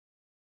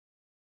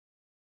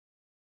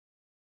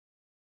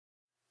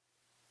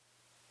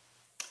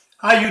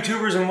Hi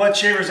YouTubers and wet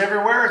shavers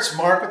everywhere, it's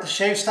Mark with the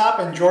Shave Stop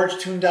and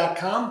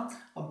GeorgeToon.com.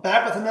 I'm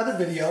back with another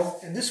video,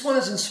 and this one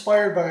is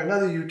inspired by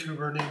another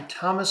YouTuber named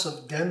Thomas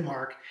of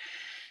Denmark.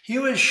 He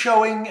was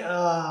showing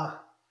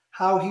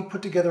how he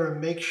put together a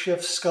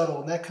makeshift scuttle,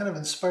 and that kind of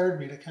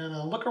inspired me to kind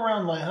of look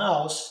around my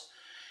house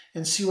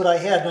and see what I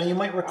had. Now you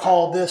might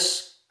recall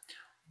this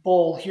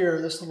bowl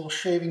here, this little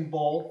shaving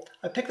bowl.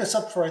 I picked this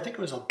up for, I think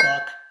it was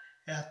 $1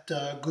 at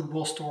a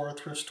Goodwill store, a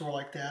thrift store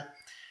like that.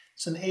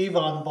 It's an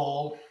Avon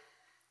bowl.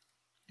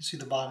 You see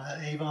the bottom of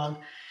that Avon.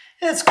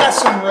 And it's got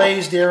some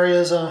raised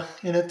areas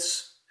in it.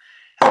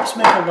 Helps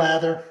make a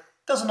lather.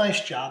 Does a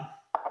nice job.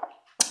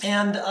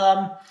 And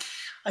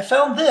I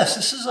found this.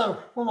 This is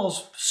one of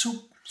those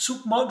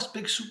soup mugs,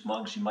 big soup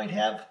mugs you might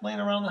have laying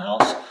around the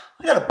house.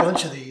 I got a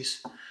bunch of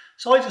these.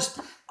 So I just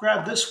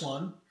grabbed this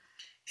one.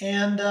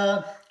 And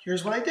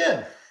here's what I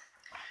did.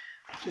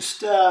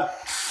 Just ran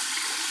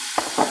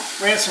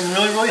some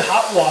really, really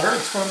hot water.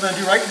 That's what I'm going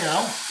to do right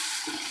now.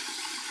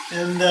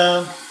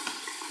 And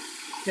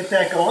get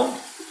that going.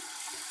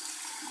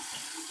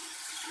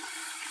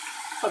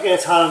 Okay,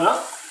 it's hot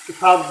enough. You can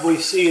probably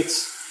see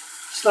it's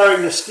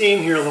starting to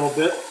steam here a little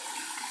bit.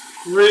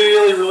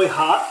 Really, really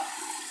hot.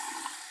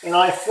 And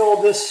I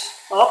fill this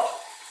up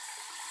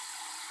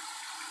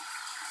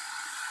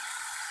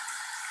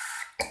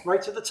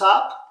right to the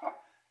top.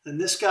 And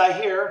this guy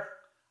here,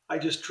 I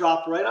just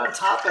drop right on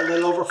top and let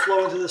it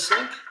overflow into the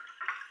sink.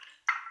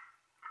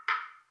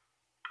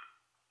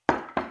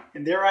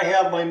 And there I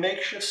have my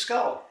makeshift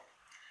scuttle.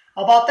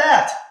 How about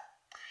that?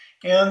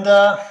 And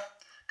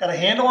got a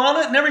handle on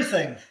it and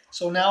everything.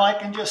 So now I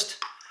can just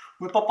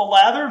whip up a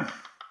lather,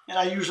 and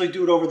I usually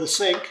do it over the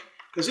sink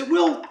because it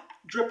will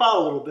drip out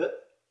a little bit.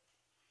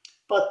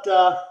 But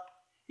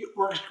it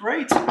works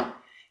great.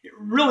 It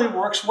really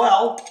works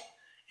well,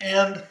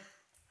 and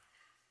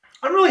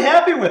I'm really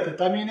happy with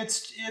it. I mean,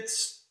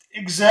 it's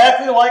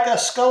exactly like a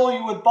scuttle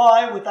you would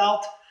buy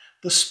without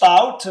the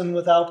spout and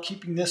without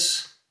keeping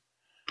this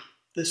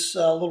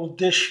little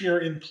dish here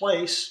in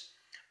place.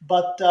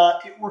 But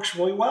it works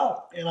really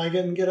well, and I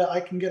can get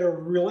a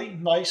really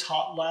nice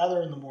hot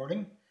lather in the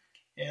morning,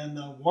 and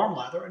a warm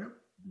lather, and it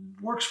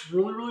works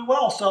really, really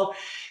well. So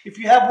if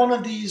you have one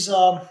of these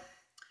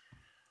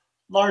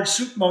large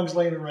soup mugs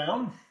laying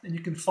around, and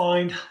you can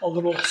find a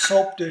little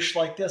soap dish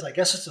like this, I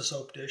guess it's a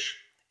soap dish,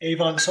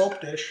 Avon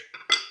soap dish,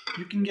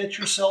 you can get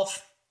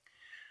yourself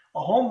a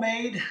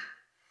homemade,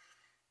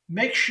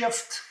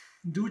 makeshift,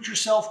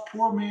 do-it-yourself,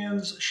 poor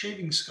man's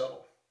shaving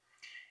scuttle.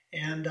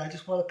 And I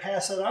just want to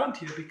pass that on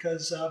to you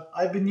because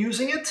I've been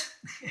using it,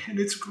 and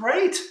it's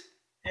great.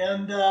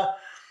 And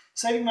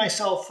saving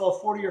myself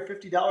 $40 or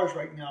 $50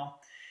 right now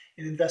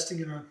in investing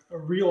in a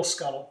real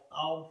scuttle.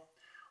 I'll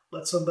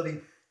let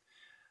somebody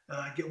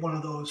get one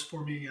of those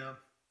for me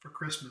for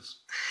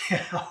Christmas.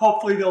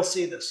 Hopefully they'll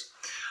see this.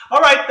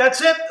 All right,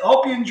 that's it.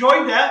 Hope you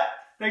enjoyed that.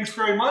 Thanks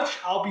very much.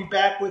 I'll be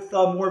back with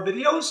more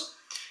videos.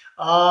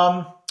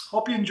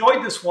 Hope you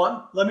enjoyed this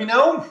one. Let me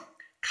know.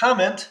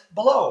 Comment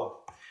below.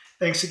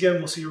 Thanks again.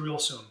 We'll see you real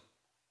soon.